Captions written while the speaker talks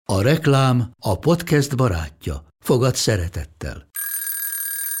A reklám a podcast barátja. Fogad szeretettel.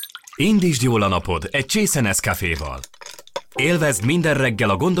 Indítsd jól a napod egy csésze Nescaféval. Élvezd minden reggel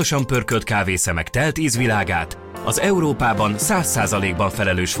a gondosan pörkölt kávészemek telt ízvilágát, az Európában 100%-ban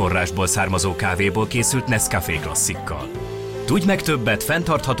felelős forrásból származó kávéból készült Nescafé klasszikkal. Tudj meg többet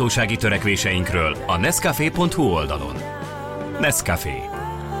fenntarthatósági törekvéseinkről a nescafé.hu oldalon. Nescafé.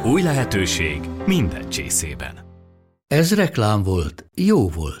 Új lehetőség minden csészében. Ez reklám volt, jó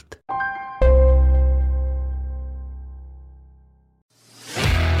volt.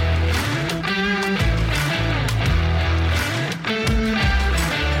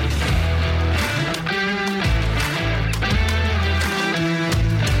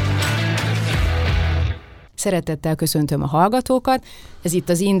 Szeretettel köszöntöm a hallgatókat. Ez itt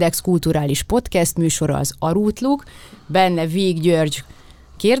az Index kulturális podcast műsora, az Arútluk. Benne Víg György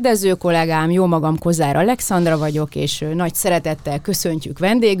kérdező kollégám, jó magam Kozár Alexandra vagyok, és nagy szeretettel köszöntjük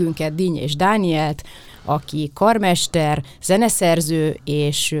vendégünket, Dínyés Dánielt, aki karmester, zeneszerző,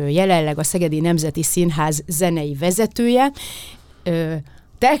 és jelenleg a Szegedi Nemzeti Színház zenei vezetője.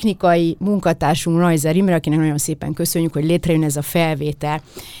 Technikai munkatársunk Neuser Imre, akinek nagyon szépen köszönjük, hogy létrejön ez a felvétel.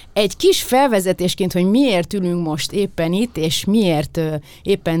 Egy kis felvezetésként, hogy miért ülünk most éppen itt, és miért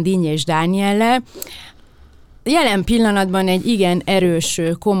éppen Dínyés Dániellel. Jelen pillanatban egy igen erős,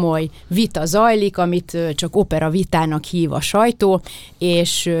 komoly vita zajlik, amit csak opera vitának hív a sajtó,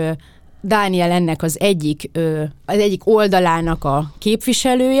 és Dániel ennek az egyik oldalának a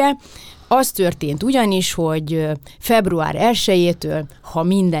képviselője. Az történt ugyanis, hogy február 1-től, ha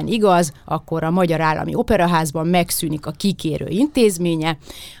minden igaz, akkor a Magyar Állami Operaházban megszűnik a kikérő intézménye,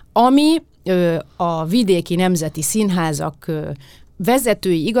 ami a vidéki nemzeti színházak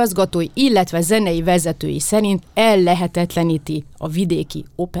vezetői, igazgatói, illetve zenei vezetői szerint ellehetetleníti a vidéki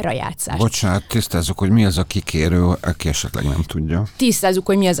operajátszást. Bocsánat, tisztázzuk, hogy mi az a kikérő, aki esetleg nem tudja. Tisztázzuk,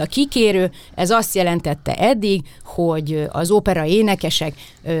 hogy mi az a kikérő. Ez azt jelentette eddig, hogy az opera énekesek,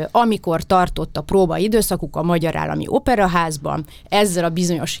 amikor tartott a próba időszakuk a Magyar Állami Operaházban, ezzel a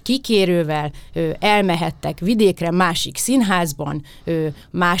bizonyos kikérővel elmehettek vidékre, másik színházban,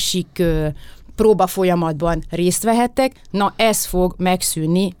 másik próbafolyamatban részt vehettek. Na, ez fog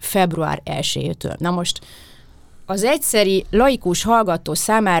megszűnni február 1-től. Na most az egyszeri laikus hallgató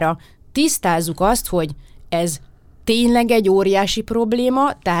számára tisztázzuk azt, hogy ez tényleg egy óriási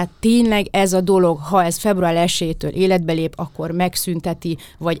probléma, tehát tényleg ez a dolog, ha ez február 1-től életbe lép, akkor megszünteti,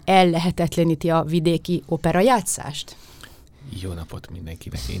 vagy ellehetetleníti a vidéki operajátszást? Jó napot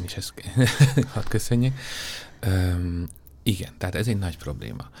mindenkinek, én is ezt hadd köszönjük. Igen, tehát ez egy nagy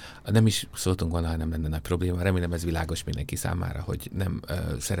probléma. Nem is szóltunk volna, ha nem lenne nagy probléma. Remélem ez világos mindenki számára, hogy nem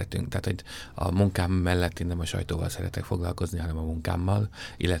szeretünk. Tehát, hogy a munkám mellett én nem a sajtóval szeretek foglalkozni, hanem a munkámmal,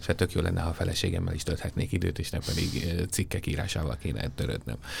 illetve tök jó lenne, ha a feleségemmel is tölthetnék időt, és nem pedig cikkek írásával kéne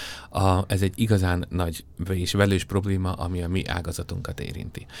törődnöm. Ez egy igazán nagy és velős probléma, ami a mi ágazatunkat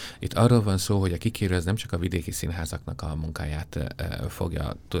érinti. Itt arról van szó, hogy a kikérő az nem csak a vidéki színházaknak a munkáját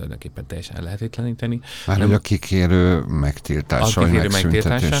fogja tulajdonképpen teljesen ellehetetleníteni. Már hogy a kikérő megtiltása, vagy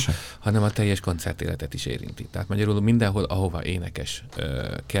megszüntetése, hanem a teljes koncertéletet is érinti. Tehát magyarul mindenhol, ahova énekes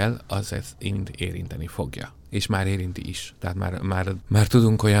kell, az ezt érinteni fogja. És már érinti is. Tehát már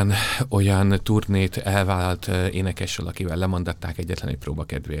tudunk olyan turnét elvállalt énekessel, akivel lemondatták egyetlen egy próba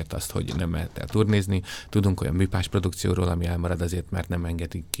kedvéért azt, hogy nem mehet el turnézni. Tudunk olyan műpás produkcióról, ami elmarad azért, mert nem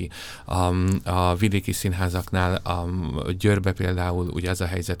engedik ki. A vidéki színházaknál, a Győrbe például ugye az a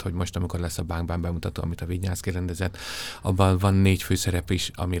helyzet, hogy most, amikor lesz a Bánk bemutató, amit a Vignyánszky rendezett, abban van 4 főszerep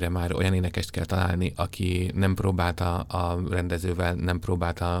is, amire már olyan énekest kell találni, aki nem próbálta a rendezővel, nem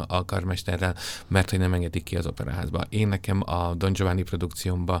próbálta a karmesterrel, mert hogy nem engedik ki az operaházba. Én nekem a Don Giovanni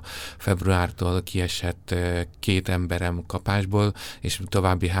produkciómba februártól kiesett 2 emberem kapásból, és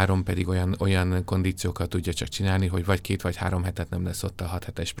további 3 pedig olyan kondíciókat tudja csak csinálni, hogy vagy 2 vagy 3 hetet nem lesz ott a 6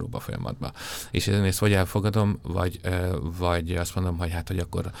 hetes próba folyamatban. És én ezt vagy elfogadom, vagy azt mondom, hogy hogy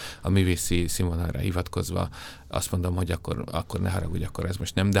akkor a művészi színvonalra hivatkozva azt mondom, hogy akkor ne haragudj, akkor ez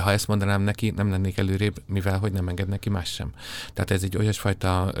most nem. De ha ezt mondanám neki, nem lennék előrébb, mivel hogy nem enged neki más sem. Tehát ez egy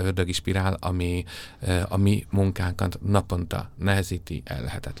olyasfajta ördögi spirál, ami a mi munkánkat naponta nehezíti,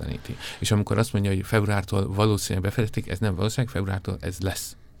 ellehetetleníti. És amikor azt mondja, hogy februártól valószínűleg befejezték, ez nem valószínűleg, februártól ez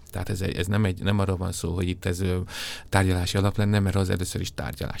lesz. Tehát ez nem arról van szó, hogy itt ez tárgyalási alap lenne, mert az először is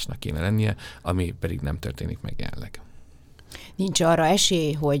tárgyalásnak kéne lennie, ami pedig nem történik meg jelenleg. Nincs arra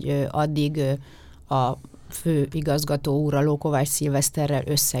esély, hogy addig a főigazgató úr, a Ló Kovács Szilveszterrel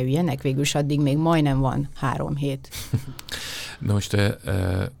összeüljenek, végülis addig még majdnem van 3 hét. Na most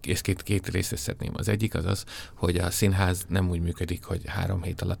ezt két részt összetném. Az egyik az, hogy a színház nem úgy működik, hogy 3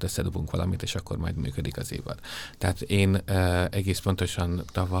 hét alatt összedobunk valamit, és akkor majd működik az évad. Tehát én egész pontosan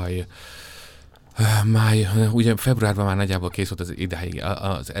tavaly ugye februárban már nagyjából kész volt az idáig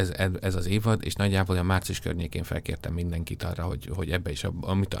ez az évad, és nagyjából a március környékén felkértem mindenkit arra, hogy ebbe is,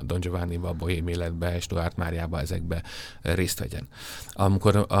 amit a Don Giovanniba, a Bohém életbe, Stuart Máriába, ezekbe részt vegyen.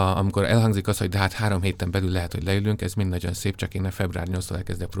 Amikor elhangzik az, hogy de hát 3 héten belül lehet, hogy leülünk, ez mind nagyon szép, csak én február 8-tól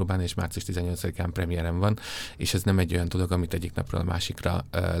elkezdek próbálni, és március 18-án premierem van, és ez nem egy olyan dolog, amit egyik napról a másikra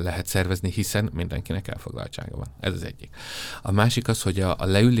lehet szervezni, hiszen mindenkinek elfoglaltsága van. Ez az egyik. A másik az, hogy a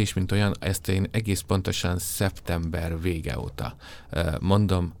leülés, mint olyan, ezt én egész pontosan szeptember vége óta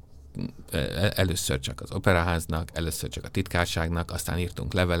mondom, először csak az Operaháznak, először csak a titkárságnak, aztán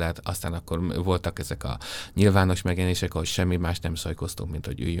írtunk levelet, aztán akkor voltak ezek a nyilvános megjelenések, ahol semmi más nem szajkoztunk, mint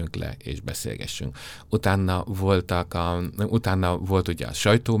hogy üljünk le és beszélgessünk. Utána volt ugye a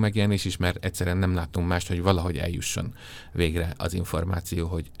sajtó megjelenés is, mert egyszerűen nem láttunk mást, hogy valahogy eljusson végre az információ,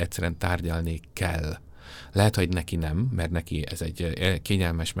 hogy egyszerűen tárgyalni kell. Lehet, hogy neki nem, mert neki ez egy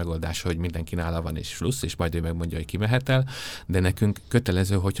kényelmes megoldás, hogy mindenki nála van és flussz, és majd ő megmondja, hogy ki mehet el, de nekünk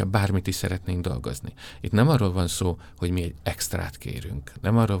kötelező, hogyha bármit is szeretnénk dolgozni. Itt nem arról van szó, hogy mi egy extrát kérünk,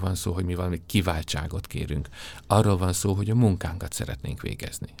 nem arról van szó, hogy mi valami kiváltságot kérünk, arról van szó, hogy a munkánkat szeretnénk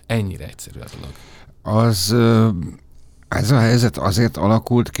végezni. Ennyire egyszerű a dolog. Ez a helyzet azért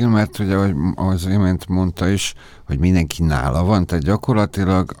alakult ki, mert ugye, ahogy az imént mondta is, hogy mindenki nála van, tehát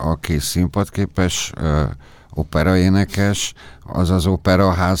gyakorlatilag aki színpadképes operaénekes, az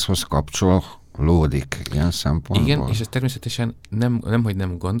operaházhoz kapcsolódik ilyen szempontból. Igen, és ez természetesen nem hogy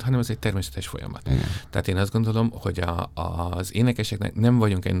nem gond, hanem ez egy természetes folyamat. Igen. Tehát én azt gondolom, hogy az énekeseknek nem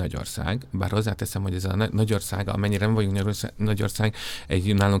vagyunk egy nagy ország, bár hozzáteszem, hogy ez a nagy ország, amennyire nem vagyunk nagy ország,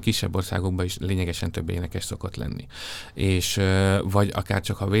 egy nálunk kisebb országokban is lényegesen több énekes szokott lenni. És vagy akár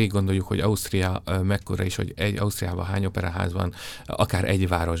csak ha végig gondoljuk, hogy Ausztria mekkora is, hogy Ausztriában hány operaház van, akár egy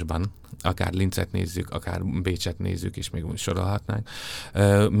városban, akár Linzet nézzük, akár Bécset nézzük, és még sorolhatnánk.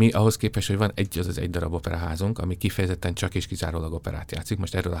 Mi ahhoz képest, hogy van egy darab operaházunk, ami kifejezetten csak és kizárólag operát játszik,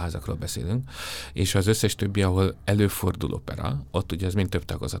 most erről a házakról beszélünk, és az összes többi, ahol előfordul opera, ott ugye ez mind több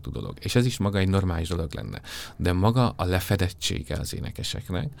tagozatú dolog. És ez is maga egy normális dolog lenne. De maga a lefedettsége az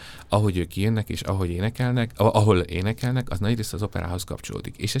énekeseknek, ahogy ők jönnek és ahol énekelnek, az nagyrészt az operához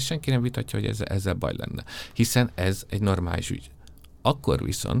kapcsolódik. És ezt senki nem vitatja, hogy ezzel baj lenne. Hiszen ez egy normális ügy. Akkor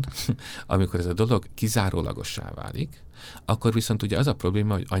viszont, amikor ez a dolog kizárólagossá válik, akkor viszont ugye az a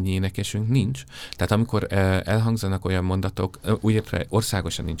probléma, hogy annyi énekesünk nincs. Tehát amikor elhangzanak olyan mondatok, úgy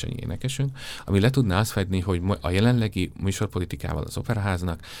országosan nincs annyi énekesünk, ami le tudná azt fedni, hogy a jelenlegi műsorpolitikával az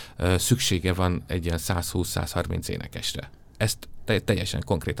operaháznak szüksége van egy ilyen 120-130 énekesre. Ezt teljesen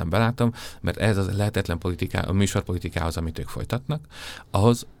konkrétan belátom, mert ez az lehetetlen a műsorpolitikához, amit ők folytatnak,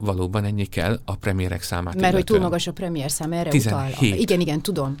 ahhoz valóban ennyi kell a premierek számát. Mert hogy túl magas a premier szám, erre 17. utal. Igen,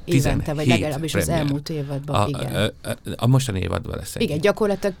 tudom, évente, vagy legalábbis az elmúlt évadban. Igen. A mostani évadban lesz egy. Igen,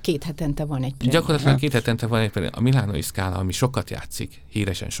 gyakorlatilag 2 hetente van egy premier. Gyakorlatilag 2 hetente van egy premier. A Milánói Scala, ami sokat játszik,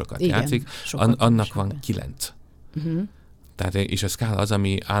 híresen sokat játszik, annak van 9. Tehát, és a Scala az,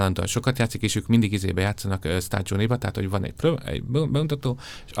 ami állandóan sokat játszik, és ők mindig izébe játszanak stagionéba, tehát, hogy van egy bemutató,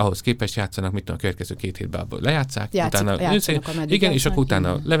 és ahhoz képest játszanak, mit tudom, a következő 2 hétben abból lejátszák, utána igen, és akkor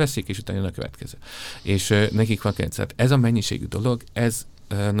utána leveszik, és utána jön a következő. És nekik van 9. Ez a mennyiségű dolog, ez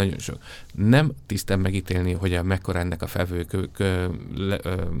nagyon sok. Nem tisztem megítélni, hogy mekkora ennek a felvevő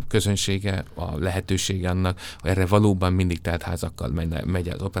közönsége, a lehetősége annak, hogy erre valóban mindig telt házakkal megy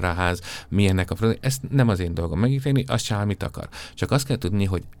az operaház, milyennek a probléma. Ezt nem az én dolgom megítélni, azt sem, amit akar. Csak azt kell tudni,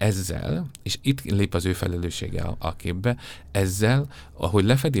 hogy ezzel, és itt lép az ő felelőssége a képbe, ezzel, ahogy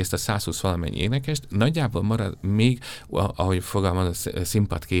lefedi ezt a 120 valamennyi énekest, nagyjából marad még, ahogy fogalmaz,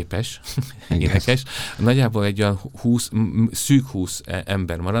 színpadképes énekes, nagyjából egy olyan szűk 20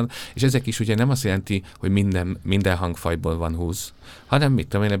 ember marad, és ezek is ugye nem azt jelenti, hogy minden hangfajból van 20, hanem mit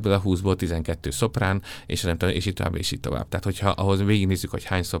tudom én, ebből a 20-ból 12 szoprán, és nem tudom, és így tovább, és így tovább. Tehát, hogyha ahhoz végignézzük, hogy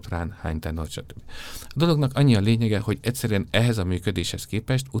hány szoprán, hány tenor, stb. A dolognak annyi a lényege, hogy egyszerűen ehhez a működéshez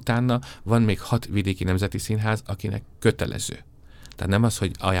képest utána van még 6 vidéki nemzeti színház, akinek kötelező. Tehát nem az,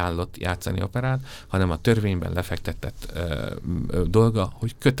 hogy ajánlott játszani operát, hanem a törvényben lefektetett dolga,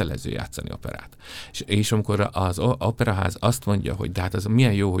 hogy kötelező játszani operát. És amikor az operaház azt mondja, hogy de hát az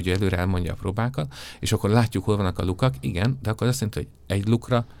milyen jó, hogy előre elmondja a próbákat, és akkor látjuk, hol vannak a lukak, igen, de akkor azt jelenti, hogy egy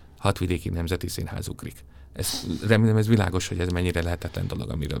lukra 6 vidéki nemzeti színház ugrik. Remélem ez világos, hogy ez mennyire lehetetlen dolog,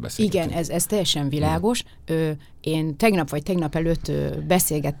 amiről beszélgetünk. Igen, ez teljesen világos. Én tegnap előtt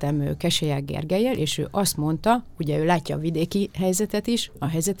beszélgettem Keselyák Gergellyel, és ő azt mondta, ugye ő látja a vidéki helyzetet is, a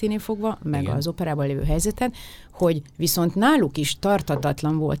helyzeténél fogva, meg igen, az operában lévő helyzetet, hogy viszont náluk is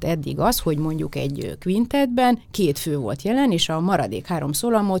tarthatatlan volt eddig az, hogy mondjuk egy kvintetben 2 fő volt jelen, és a maradék 3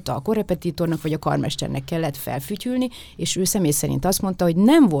 szólamot a korrepetitornak vagy a karmesternek kellett felfütyülni, és ő személy szerint azt mondta, hogy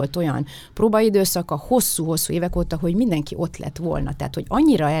nem volt olyan próbaidőszak a hosszú-hosszú évek óta, hogy mindenki ott lett volna. Tehát, hogy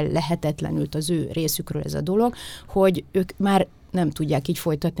annyira ellehetetlenült az ő részükről ez a dolog, hogy ők már nem tudják így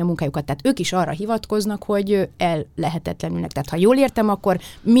folytatni a munkájukat. Tehát ők is arra hivatkoznak, hogy ellehetetlenülnek. Tehát ha jól értem, akkor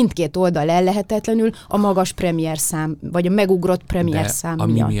mindkét oldal ellehetetlenül a magas premier szám, vagy a megugrott premier szám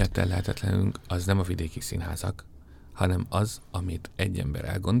ami miatt. miatt ellehetetlenünk, az nem a vidéki színházak, hanem az, amit egy ember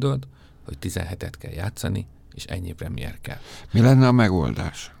elgondolt, hogy 17-et kell játszani, és ennyi premier kell. Mi lenne a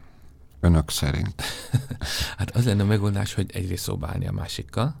megoldás? Önök szerint? Hát az lenne a megoldás, hogy egyrészt szóba állni a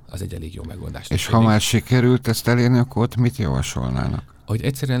másikkal, az egy elég jó megoldás. És ha már sikerült ezt elérni, akkor ott mit javasolnának? Hogy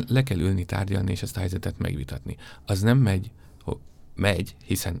egyszerűen le kell ülni, tárgyalni, és ezt a helyzetet megvitatni. Az nem megy,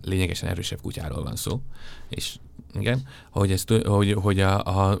 hiszen lényegesen erősebb kutyáról van szó, és igen,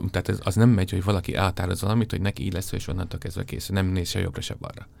 tehát az nem megy, hogy valaki elhatároz valamit, hogy neki így lesz, és onnantól kezdve kész, nem néz se jobbra, se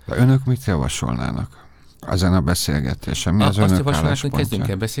balra. De önök mit javasolnának ezen a beszélgetésen? Mi az önök álláspontja? Hogy kezdjünk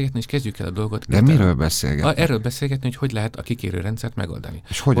el beszélgetni, és kezdjük el a dolgot. De miről beszélgetni? Erről beszélgetni, hogy lehet a kikérő rendszert megoldani.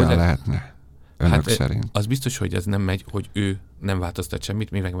 És hogyan lehetne önök szerint? Az biztos, hogy az nem megy, hogy ő nem változtat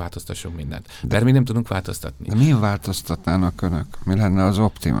semmit, mi meg változtassunk mindent. Mert mi nem tudunk változtatni. De mi változtatnának önök? Mi lenne az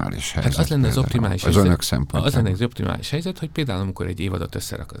optimális helyzet? Hát az lenne az optimális helyzet. Az önök szempontjából. Az lenne az optimális helyzet, hogy például amikor egy évadot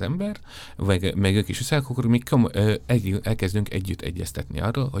összerak az ember, meg ők is összerak, akkor mi elkezdünk együtt egyeztetni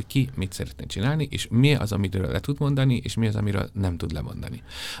arról, hogy ki mit szeretne csinálni, és mi az, amiről le tud mondani, és mi az, amiről nem tud lemondani.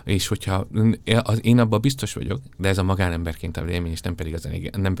 És hogyha én abban biztos vagyok, de ez a magánemberként a vélemény, és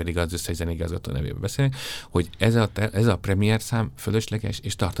nem pedig az összes zenigazgató nevében beszélek, hogy ez a premier szám fölösleges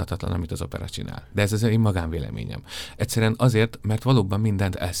és tarthatatlan, amit az opera csinál. De ez az én magánvéleményem. Egyszerűen azért, mert valóban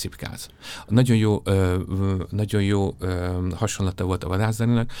mindent elszipkáz. Nagyon jó hasonlata volt a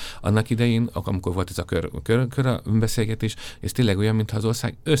vadászdáninak annak idején, amikor volt ez a kör beszélgetés, és tényleg olyan, mintha az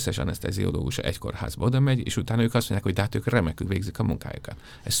ország összes aneszteziológusa egy kórházba oda megy, és utána ők azt mondják, hogy de hát ők remekül végzik a munkájukat.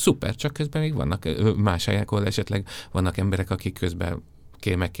 Ez szuper, csak közben még vannak más helyek, ahol esetleg vannak emberek, akik közben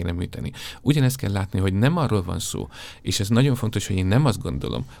meg kéne műteni. Ugyanezt kell látni, hogy nem arról van szó, és ez nagyon fontos, hogy én nem azt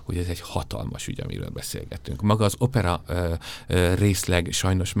gondolom, hogy ez egy hatalmas ügy, amiről beszélgetünk. Maga az opera részleg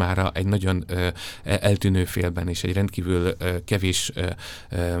sajnos mára egy nagyon eltűnő félben, és egy rendkívül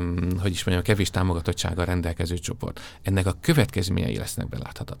kevés támogatottsággal rendelkező csoport. Ennek a következményei lesznek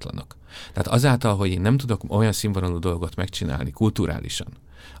beláthatatlanok. Tehát azáltal, hogy én nem tudok olyan színvonalú dolgot megcsinálni kulturálisan,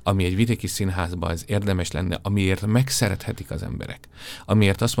 ami egy vidéki színházban ez érdemes lenne, amiért megszerethetik az emberek.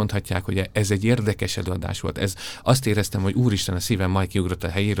 Amiért azt mondhatják, hogy ez egy érdekes előadás volt. Azt éreztem, hogy úristen, a szívem majd kiugrott a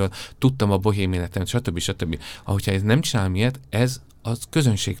helyéről, tudtam a bohém életem, stb. Ahogyha ez nem csinál ilyet, ez az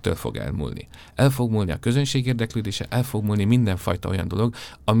közönségtől fog elmúlni. El fog múlni a közönség érdeklődése, el fog múlni mindenfajta olyan dolog,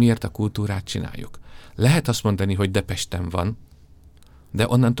 amiért a kultúrát csináljuk. Lehet azt mondani, hogy de Pesten van, de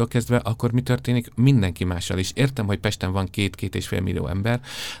onnantól kezdve akkor mi történik mindenki mással is. Értem, hogy Pesten van 2-2,5 millió ember,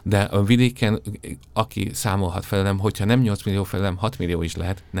 de a vidéken, aki számolhat felem, hogyha nem 8 millió felem, 6 millió is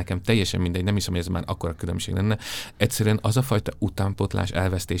lehet, nekem teljesen mindegy, nem hiszem, hogy ez már akkora különbség lenne. Egyszerűen az a fajta utánpótlás,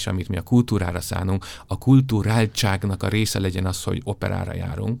 elvesztés, amit mi a kultúrára szánunk, a kulturáltságnak a része legyen az, hogy operára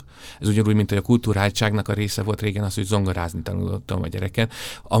járunk. Ez ugyanúgy, mint hogy a kulturáltságnak a része volt régen az, hogy zongorázni tanultam a gyereket.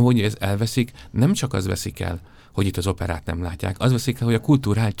 Amúgy ez elveszik, nem csak az veszik el, hogy itt az operát nem látják. Az veszik el, hogy a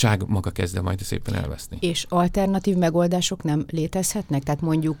kulturáltság maga kezd majd szépen elveszni. És alternatív megoldások nem létezhetnek? Tehát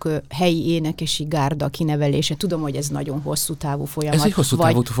mondjuk helyi énekesi gárda kinevelése. Tudom, hogy ez nagyon hosszú távú folyamat. Ez egy hosszú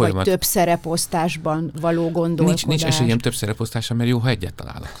távú folyamat. Vagy több szereposztásban való gondolkodás. Nincs esélyem több szereposztásra, mert jó, ha egyet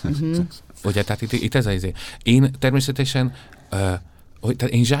találok. Ugye, tehát itt ez az. Én természetesen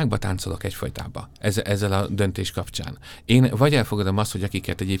tehát én zsákba táncolok egyfajtába ezzel a döntés kapcsán. Én vagy elfogadom azt, hogy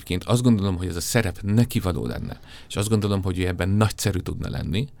akiket egyébként azt gondolom, hogy ez a szerep nekivaló lenne, és azt gondolom, hogy ő ebben nagyszerű tudna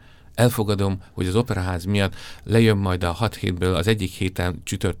lenni, elfogadom, hogy az operaház miatt lejön majd a 6 hétből, az egyik héten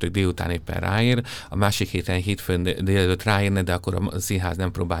csütörtök délután éppen ráér, a másik héten hétfőn délelőtt ráérne, de akkor a színház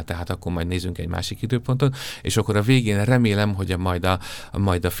nem próbál, tehát akkor majd nézzünk egy másik időpontot, és akkor a végén remélem, hogy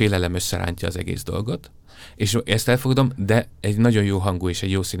majd a félelem összerántja az egész dolgot, és ezt elfogadom, de egy nagyon jó hangú és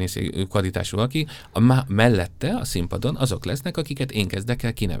egy jó színészi kvalitású valaki, mellette a színpadon azok lesznek, akiket én kezdek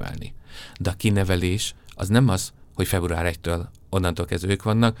el kinevelni. De a kinevelés az nem az, hogy február 1-től onnantól kezdve ők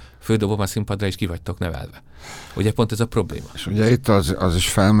vannak, földobom a színpadra, és ki vagytok nevelve. Ugye pont ez a probléma. És ugye itt az is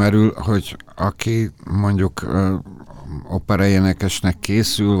felmerül, hogy aki mondjuk operaénekesnek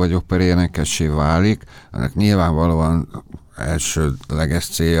készül, vagy operaénekessé válik, annak nyilvánvalóan elsődleges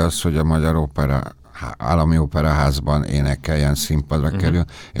célja az, hogy a Magyar Állami Operaházban énekeljen, színpadra kerül,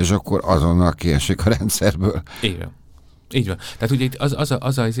 és akkor azonnal kiesik a rendszerből. Így van. Tehát ugye itt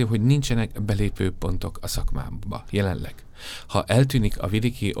az hogy nincsenek belépőpontok a szakmába jelenleg. Ha eltűnik a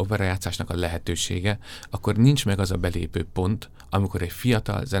vidéki operajátszásnak a lehetősége, akkor nincs meg az a belépőpont, amikor egy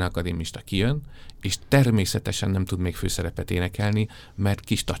fiatal zeneakadémista kijön, és természetesen nem tud még főszerepet énekelni, mert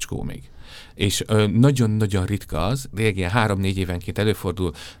kis tacskó még. És nagyon-nagyon ritka az, régen 3-4 évenként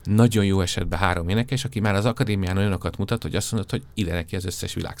előfordul, nagyon jó esetben 3 énekes, aki már az akadémián olyanokat mutat, hogy azt mondod, hogy ide neki az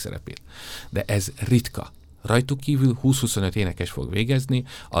összes világszerepét. De ez ritka. Rajtuk kívül 20-25 énekes fog végezni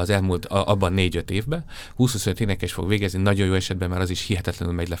az elmúlt, abban 4-5 évben. 20-25 énekes fog végezni, nagyon jó esetben már az is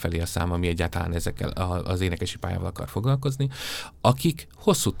hihetetlenül megy lefelé a szám, ami egyáltalán ezekkel az énekesi pályával akar foglalkozni, akik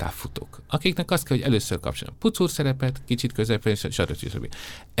hosszú távfutók, akiknek azt kell, hogy először kapcsoljon pucúr szerepet, kicsit közepén, stb.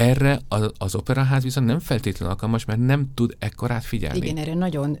 Erre az operaház viszont nem feltétlenül alkalmas, mert nem tud ekkorát figyelni. Igen, erre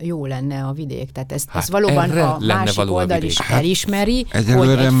nagyon jó lenne a vidék, tehát ezt valóban a másik oldal is elismeri.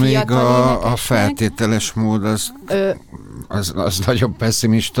 Egyelőre még a feltételes mód az nagyon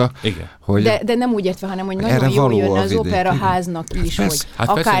pessimista. Igen. Hogy de nem úgy értve, hanem hogy nagyon jól jön az operaháznak is, hogy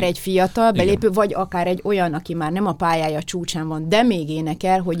akár egy fiatal belépő, vagy akár egy olyan, aki már nem a pályája csúcsán van, de még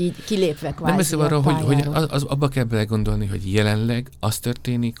énekel, hogy így kilépve kvázi nem arra, hogy abba kell belegondolni, hogy jelenleg az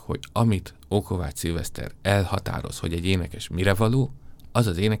történik, hogy amit Ókovács Szilveszter elhatároz, hogy egy énekes mire való, az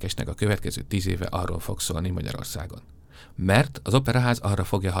az énekesnek a következő 10 éve arról fog szólni Magyarországon. Mert az operaház arra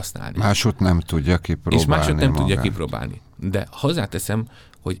fogja használni. Máshogy nem tudja kipróbálni. És máshogy nem tudja kipróbálni. De hozzáteszem,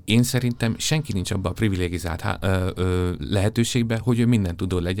 hogy én szerintem senki nincs abban a privilegizált lehetőségben, hogy ő minden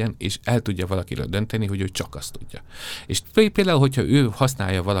tudó legyen, és el tudja valakiről dönteni, hogy ő csak azt tudja. És például, hogyha ő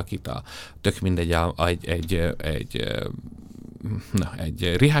használja valakit tök mindegy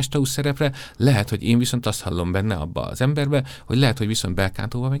egy Richard Strauss szerepre, lehet, hogy én viszont azt hallom benne abba az emberbe, hogy lehet, hogy viszont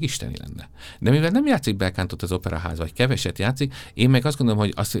belkántóval meg isteni lenne. De mivel nem játszik belkántót az operaház, vagy keveset játszik, én meg azt gondolom,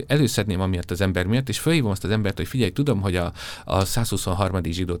 hogy azt előszedném amiatt az ember miatt, és fölhívom azt az embert, hogy figyelj, tudom, hogy a 123.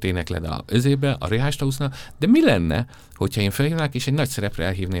 zsidót énekled a özébe, a Richard Straussnál, de mi lenne, hogyha én felhívnák, és egy nagy szerepre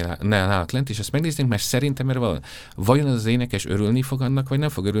elhívnálak lent, és azt megnéznénk, mert szerintem erre vajon az énekes örülni fog annak, vagy nem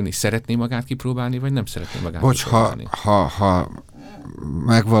fog örülni, szeretné magát kipróbálni, vagy nem szeretné magát kipróbálni. Ha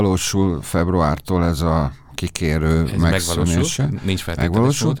megvalósul februártól ez a kikérő megszűnése, nincs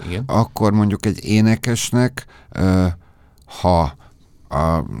feltételes mód, igen. Akkor mondjuk egy énekesnek, ha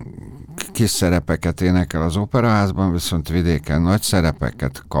a kis szerepeket énekel az operaházban, viszont vidéken nagy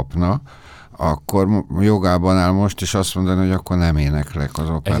szerepeket kapna, akkor jogában áll most is azt mondani, hogy akkor nem éneklek az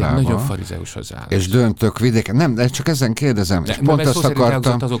operában. Ez egy nagyon farizeus hozzáállás. És döntök vidéken. Nem, de csak ezen kérdezem. És pont ezt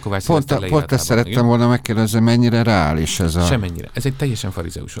akartam, pont ezt szerettem volna megkérdezni, mennyire reális ez a... Semmennyire. Ez egy teljesen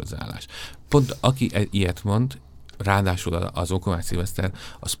farizeus hozzáállás. Pont aki ilyet mond, ráadásul az Ókovács Szilveszter,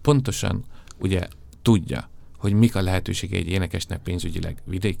 az pontosan ugye tudja, hogy mik a lehetőségei egy énekesnek pénzügyileg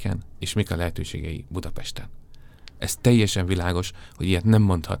vidéken, és mik a lehetőségei Budapesten. Ez teljesen világos, hogy ilyet nem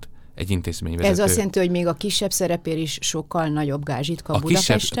mondhat egy intézményvezető. Ez azt jelenti, hogy még a kisebb szerepér is sokkal nagyobb gázsit kap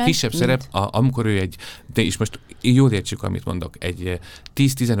Budapesten? A kisebb szerep, amikor ő de is most jól értsük, amit mondok, egy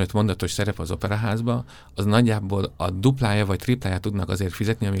 10-15 mondatos szerep az operaházba, az nagyjából a duplája vagy tripláját tudnak azért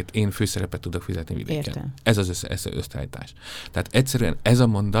fizetni, amit én főszerepet tudok fizetni vidéken. Értem. Ez az összeállítás. Tehát egyszerűen ez a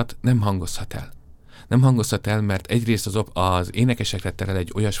mondat nem hangozhat el. Nem hangozhat el, mert egyrészt az énekesekre terel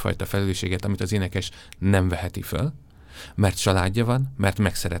egy olyasfajta felelősséget, amit az énekes nem veheti föl, mert családja van, mert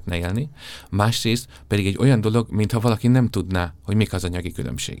meg szeretne élni, másrészt pedig egy olyan dolog, mintha valaki nem tudná, hogy mik az anyagi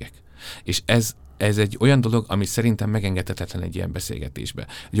különbségek. És ez egy olyan dolog, ami szerintem megengedhetetlen egy ilyen beszélgetésbe.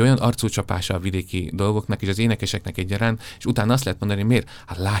 Egy olyan arcúcsapása a vidéki dolgoknak és az énekeseknek egyaránt, és utána azt lehet mondani, miért?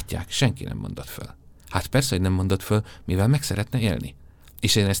 Hát látják, senki nem mondott föl. Hát persze, hogy nem mondott föl, mivel meg szeretne élni.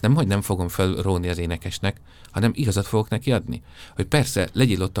 És én ezt nem fogom felróni az énekesnek, hanem igazat fogok neki adni. Hogy persze,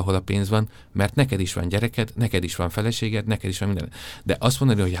 legyél ott, ahol a pénz van, mert neked is van gyereked, neked is van feleséged, neked is van minden. De azt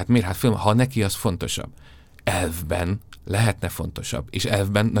mondani, hogy hát miért, hát film, ha neki az fontosabb. Elvben lehetne fontosabb, és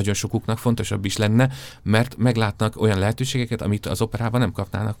elvben nagyon sokuknak fontosabb is lenne, mert meglátnak olyan lehetőségeket, amit az operában nem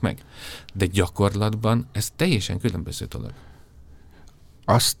kapnának meg. De gyakorlatban ez teljesen különböző dolog.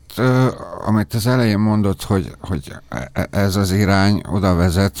 Azt, amit az elején mondott, hogy ez az irány oda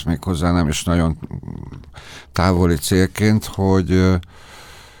vezet, méghozzá nem is nagyon távoli célként, hogy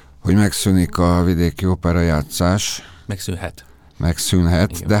megszűnik a vidéki operajátszás.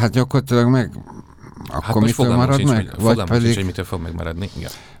 Megszűnhet. Igen. De hát gyakorlatilag akkor mitől marad meg? Vagy pedig... hogy mitől fog megmaradni. Ja.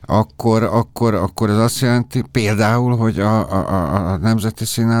 Akkor ez azt jelenti például, hogy a nemzeti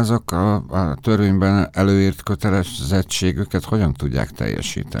színházak a törvényben előírt kötelezettségüket hogyan tudják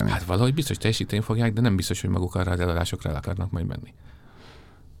teljesíteni? Hát valahogy biztos teljesíteni fogják, de nem biztos, hogy maguk arra az előadásokra el akarnak majd menni.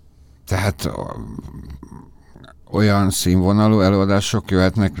 Tehát olyan színvonalú előadások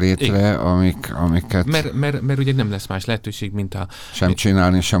jöhetnek létre, amiket... Mert ugye nem lesz más lehetőség, mint a... Sem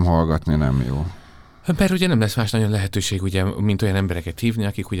csinálni, sem hallgatni nem jó. Mert ugye nem lesz más nagyon lehetőség, ugye, mint olyan embereket hívni,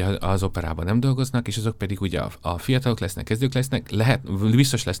 akik ugye az operában nem dolgoznak, és azok pedig ugye a fiatalok lesznek, kezdők lesznek,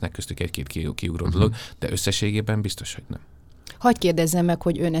 biztos lesznek köztük egy-két kiugró dolog, de összességében biztos, hogy nem. Hadd kérdezzem meg,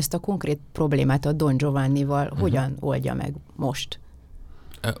 hogy ön ezt a konkrét problémát a Don Giovannival hogyan oldja meg most?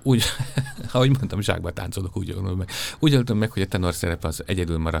 Úgy, ahogy mondtam, zsákba táncolok, úgy oldom meg, hogy a tenor szerep az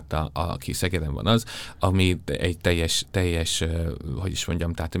egyedül maradt, aki Szegeden van az, ami egy teljes, hogy is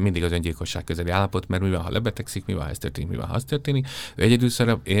mondjam, tehát mindig az öngyilkosság közeli állapot, mert mi van, ha lebetegszik, mi van, ha ez történik, mi van, ha az történik. Ő egyedül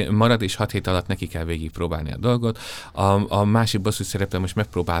marad, és 6 hét alatt neki kell végig próbálni a dolgot. A másik basszus szereplő most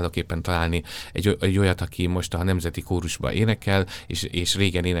megpróbálok éppen találni egy olyat, aki most a Nemzeti Kórusba énekel, és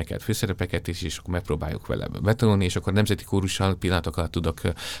régen énekelt főszerepeket is, és akkor megpróbáljuk vele betanulni, és akkor Nemzeti Kórussal pillanatokkal tudok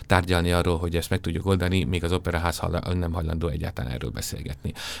tárgyalni arról, hogy ezt meg tudjuk oldani, még az Operaház nem hajlandó egyáltalán erről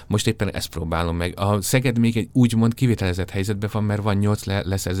beszélgetni. Most éppen ezt próbálom meg. A Szeged még egy úgymond kivételezett helyzetben van, mert van 8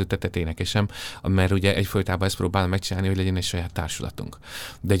 leszerződtetett énekesem, mert ugye egyfolytában ezt próbálom megcsinálni, hogy legyen egy saját társulatunk.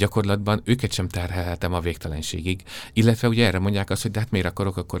 De gyakorlatban őket sem terhelhetem a végtelenségig. Illetve ugye erre mondják azt, hogy de hát miért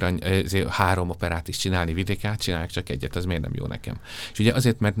akarok akkor 3 operát is csinálni vidéken, csinálják csak egyet, az miért nem jó nekem. És ugye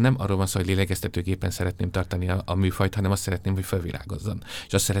azért, mert nem arról van szó, hogy lélegeztetőgépen szeretném tartani a műfajt, hanem azt szeretném, hogy felvirágozzon.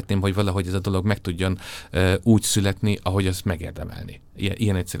 És azt szeretném, hogy valahogy ez a dolog meg tudjon úgy születni, ahogy azt megérdemelni.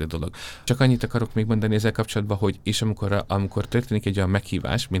 Ilyen egyszerű dolog. Csak annyit akarok még mondani ezzel kapcsolatban, hogy és amikor történik egy olyan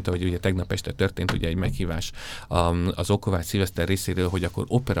meghívás, mint ahogy ugye tegnap este történt ugye egy meghívás az Ókovács Szilveszter részéről, hogy akkor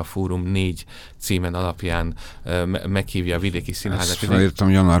Opera Fórum 4 címen alapján meghívja a vidéki színházat. Ezt felírtam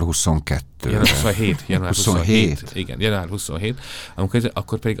január 22. Január 27. Igen, január 27.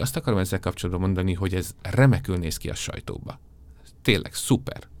 Akkor pedig azt akarom ezzel kapcsolatban mondani, hogy ez remekül néz ki a sajtóba. Tényleg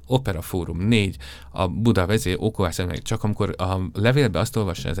szuper. Opera Fórum 4, a Buda vezér, Ókovács, csak amikor a levélbe azt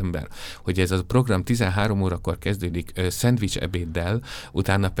olvassa az ember, hogy ez a program 13 órakor kezdődik szendvics ebéddel,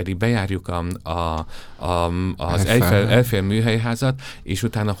 utána pedig bejárjuk az Eiffel műhelyházat, és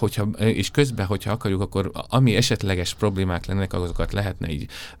utána, és közben, hogyha akarjuk, akkor ami esetleges problémák lennek, azokat lehetne így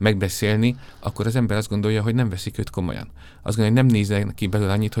megbeszélni, akkor az ember azt gondolja, hogy nem veszik őt komolyan. Azt gondolja, hogy nem néznek ki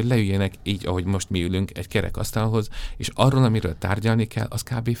belőle annyit, hogy leüljenek így, ahogy most mi ülünk egy kerekasztalhoz, és arról, amiről tárgyalni kell, az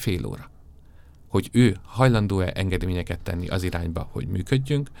kb. Fél óra. Hogy ő hajlandó-e engedményeket tenni az irányba, hogy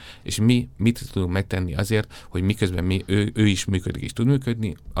működjünk, és mi mit tudunk megtenni azért, hogy miközben ő is működik és tud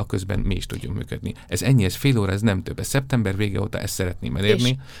működni, aközben mi is tudjunk működni. Ez ennyi, ez fél óra, ez nem több. Ez szeptember vége óta ezt szeretném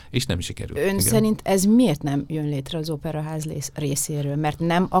elérni, és nem sikerül. Ön szerint ez miért nem jön létre az Operaház részéről? Mert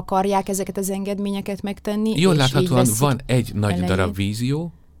nem akarják ezeket az engedményeket megtenni? Jól láthatóan van egy nagy darab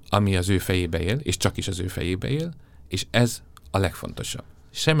vízió, ami az ő fejébe él, és csak is az ő fejébe él, és ez a legfontosabb.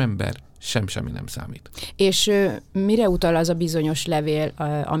 Sem ember, semmi nem számít. És mire utal az a bizonyos levél,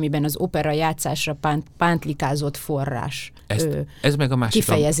 amiben az opera játszásra pántlikázott forrás ez meg a másik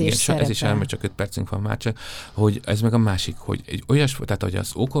kifejezés szerepel? Ez is elmegy, csak 5 percünk van már csak, hogy ez meg a másik, hogy egy tehát hogy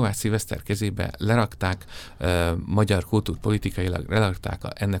az Ókovács Szilveszter kezébe lerakták, magyar kultúrpolitikailag lerakták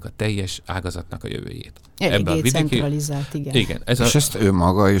ennek a teljes ágazatnak a jövőjét. Eléggé centralizált, igen. Igen. És ezt ő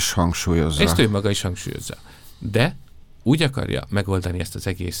maga is hangsúlyozza. De úgy akarja megoldani ezt az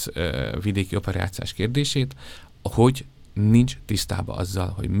egész vidéki operajátszás kérdését, hogy nincs tisztában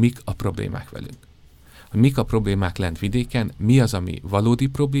azzal, hogy mik a problémák velünk. Hogy mik a problémák lent vidéken, mi az, ami valódi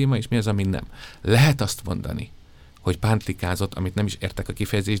probléma, és mi az, ami nem. Lehet azt mondani, hogy pántlikázott, amit nem is értek a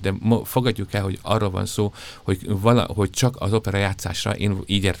kifejezést, de fogadjuk el, hogy arról van szó, hogy csak az operajátszásra, én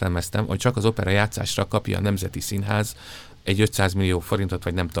így értelmeztem, hogy csak az operajátszásra kapja a Nemzeti Színház egy 500 millió forintot,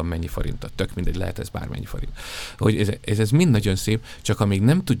 vagy nem tudom mennyi forintot, tök mindegy, lehet ez bármennyi forint. Hogy ez mind nagyon szép, csak amíg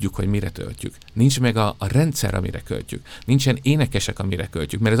nem tudjuk, hogy mire töltjük, nincs meg a rendszer, amire költjük, nincsen énekesek, amire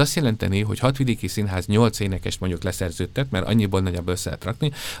költjük, mert ez azt jelenteni, hogy 6 vidéki színház 8 énekes mondjuk leszerződtet, mert annyiból nagyobb össze lehet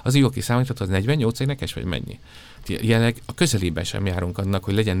rakni, az jó kiszámítható, az 48 énekes, vagy mennyi? Jelenleg a közelében sem járunk annak,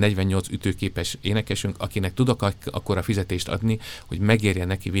 hogy legyen 48 ütőképes énekesünk, akinek tudok akkora fizetést adni, hogy megérje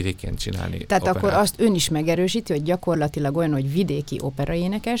neki vidéken csinálni. Tehát operát. akkor azt ön is megerősíti, hogy gyakorlatilag olyan, hogy vidéki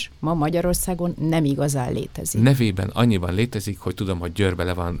operaénekes ma Magyarországon nem igazán létezik. Nevében annyiban létezik, hogy tudom, hogy Győrbe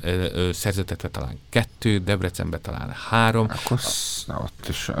le van szerződtetve talán 2, Debrecenben talán 3. Akkor ott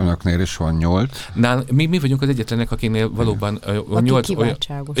is önöknél is van 8. Mi vagyunk az egyetlenek, akinél valóban 8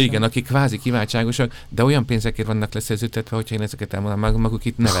 igen, akik kvázi kiváltságosak, de olyan pénzekért vannak leszerződtetve, hogyha én ezeket elmondanám, maguk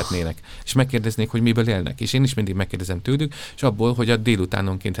itt nevetnének. És megkérdeznék, hogy miből élnek. És én is mindig megkérdezem tőlük, és abból, hogy a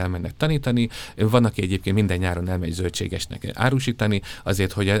délutánonként elmennek tanítani, van, aki egyébként minden nyáron elmegy zöldségesnek árusítani,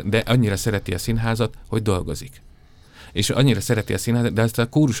 azért, hogy de annyira szereti a színházat, hogy dolgozik. És annyira szereti a színházat, de ezt a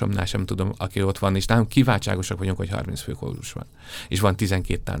kórusomnál sem tudom, aki ott van, és nálunk kiváltságosak vagyunk, hogy 30 fő kórus van. És van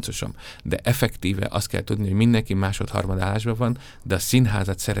 12 táncosom. De effektíve azt kell tudni, hogy mindenki másod-harmadállásban van, de a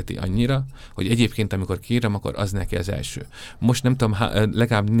színházat szereti annyira, hogy egyébként, amikor kiírom, akkor az neki az első. Most nem tudom,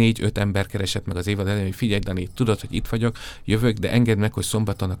 legalább 4-5 ember keresett meg az évad elején, hogy figyelj, Dani, tudod, hogy itt vagyok, jövök, de engedd meg, hogy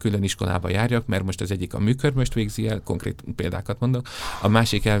szombaton a külön iskolába járjak, mert most az egyik a műkörmöst végzi el, konkrét példákat mondok, a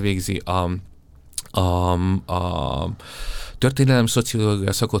másik elvégzi a történelem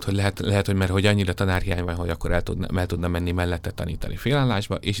szociológia szakot, hogy lehet, hogy mert hogy annyira tanárhiány van, hogy akkor el tudna menni mellette tanítani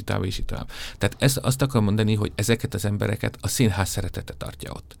félállásba, és itt tovább, és itt tovább. Tehát azt akarom mondani, hogy ezeket az embereket a színház szeretete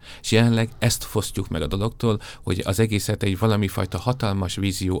tartja ott. És jelenleg ezt fosztjuk meg a dologtól, hogy az egészet egy valami fajta hatalmas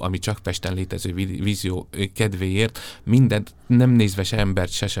vízió, ami csak Pesten létező vízió kedvéért, mindent nem nézve se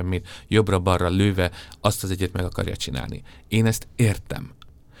embert, se semmit, jobbra-balra lőve azt az egyet meg akarja csinálni. Én ezt értem.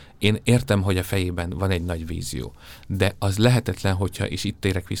 Én értem, hogy a fejében van egy nagy vízió, de az lehetetlen, hogyha, és itt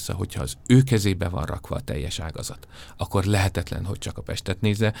térek vissza, hogyha az ő kezébe van rakva a teljes ágazat, akkor lehetetlen, hogy csak a Pestet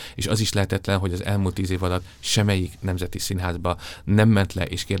nézze, és az is lehetetlen, hogy az elmúlt 10 év alatt semmelyik nemzeti színházba nem ment le,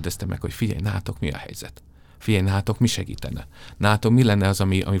 és kérdezte meg, hogy figyelj, nátok mi a helyzet? Figyelj, nátok mi segítene? Nátok mi lenne az,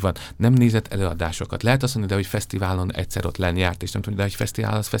 ami van? Nem nézett előadásokat. Lehet azt mondani, de hogy fesztiválon egyszer ott lenn járt, és nem tudom, de egy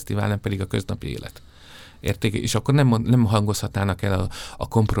fesztivál, nem pedig a köznapi élet. Érték? És akkor nem hangozhatnának el a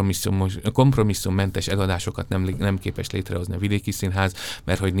kompromisszummentes előadásokat nem képes létrehozni a vidéki színház,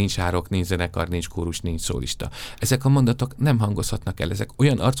 mert hogy nincs árok, nincs zenekar, nincs kórus, nincs szólista. Ezek a mondatok nem hangozhatnak el, ezek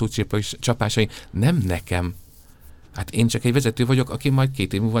olyan arcúcsapásai nem nekem. Hát én csak egy vezető vagyok, aki majd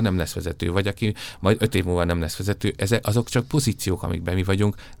 2 év múlva nem lesz vezető, vagy aki majd 5 év múlva nem lesz vezető. Azok csak pozíciók, amikben mi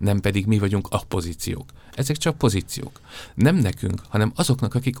vagyunk, nem pedig mi vagyunk a pozíciók. Ezek csak pozíciók. Nem nekünk, hanem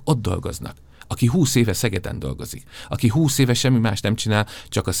azoknak, akik ott dolgoznak. Aki 20 éve Szegeden dolgozik, aki 20 éve semmi más nem csinál,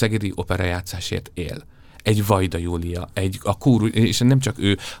 csak a szegedi operajátszásért él. Egy Vajda Júlia, a kórus, és nem csak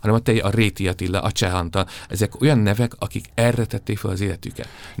ő, hanem a Réti Attila, a Cseh Antal, ezek olyan nevek, akik erre tették fel az életüket.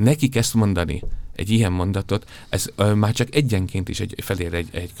 Nekik ezt mondani, egy ilyen mondatot, ez már csak egyenként is felér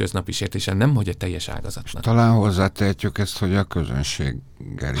egy köznapi sértésen, nem hogy a teljes ágazatnak. Talán hozzátehetjük ezt, hogy a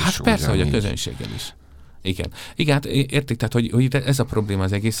közönséggel is. Hát persze, hogy a közönséggel is. Igen, értik, tehát hogy ez a probléma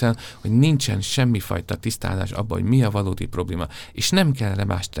az egészen, hogy nincsen semmifajta tisztázás abban, hogy mi a valódi probléma, és nem kellene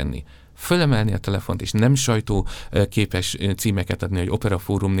más tenni. Fölemelni a telefont, és nem sajtóképes címeket adni, hogy Opera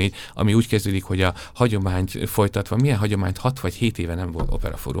Fórum 4, ami úgy kezdődik, hogy a hagyományt folytatva, milyen hagyományt 6 vagy 7 éve nem volt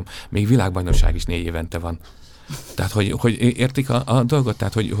Opera Fórum, még világbajnokság is 4 évente van. Tehát, hogy értik a dolgot,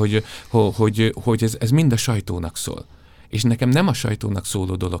 tehát, hogy ez mind a sajtónak szól. És nekem nem a sajtónak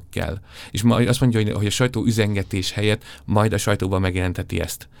szóló dolog kell. És majd azt mondja, hogy a sajtó üzengetés helyett majd a sajtóban megjelenteti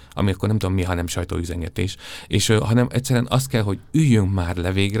ezt. Ami akkor nem tudom mi, ha nem sajtóüzengetés. És hanem egyszerűen azt kell, hogy üljünk már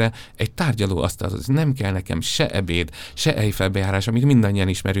le végre egy tárgyalóasztalhoz. Nem kell nekem se ebéd, se Eiffel-bejárás, amit mindannyian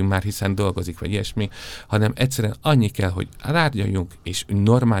ismerünk már, hiszen dolgozik, vagy ilyesmi, hanem egyszerűen annyi kell, hogy tárgyaljunk, és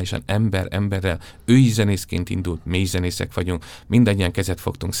normálisan emberrel, ő is zenészként indult, mi is zenészek vagyunk, mindannyian kezet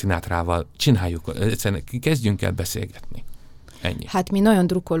fogtunk Sinátrával, csináljuk, egyszerűen kezdjünk el beszélgetni. Ennyi. Hát mi nagyon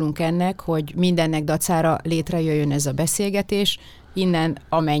drukkolunk ennek, hogy mindennek dacára létrejöjjön ez a beszélgetés, innen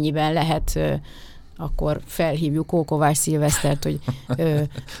amennyiben lehet, akkor felhívjuk Kókovács Szilvesztert, hogy...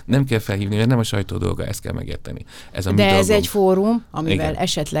 Nem kell felhívni, mert nem a sajtó dolga, ezt kell megérteni. Ez a de ez egy fórum, amivel igen.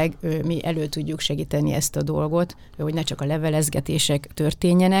 Esetleg mi elő tudjuk segíteni ezt a dolgot, hogy ne csak a levelezgetések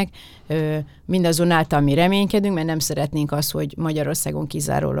történjenek. Mindazonáltal mi reménykedünk, mert nem szeretnénk azt, hogy Magyarországon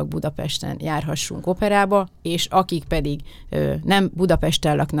kizárólag Budapesten járhassunk operába, és akik pedig nem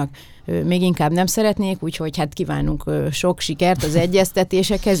Budapesten laknak, még inkább nem szeretnék, úgyhogy hát kívánunk sok sikert az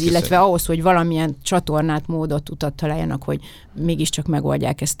egyeztetésekhez, illetve ahhoz, hogy valamilyen csatornát, módot, utat találjanak, hogy mégiscsak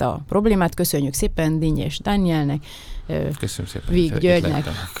megoldják ezt a problémát. Köszönjük szépen Dinnyés Dánielnek, köszönöm szépen, Víg Györgynek,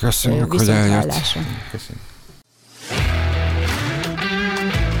 köszönjük, hogy eljött. Köszönjük.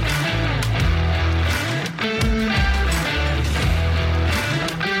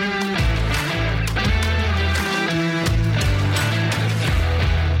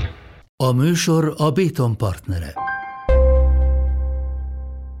 műsor a Béton partnere.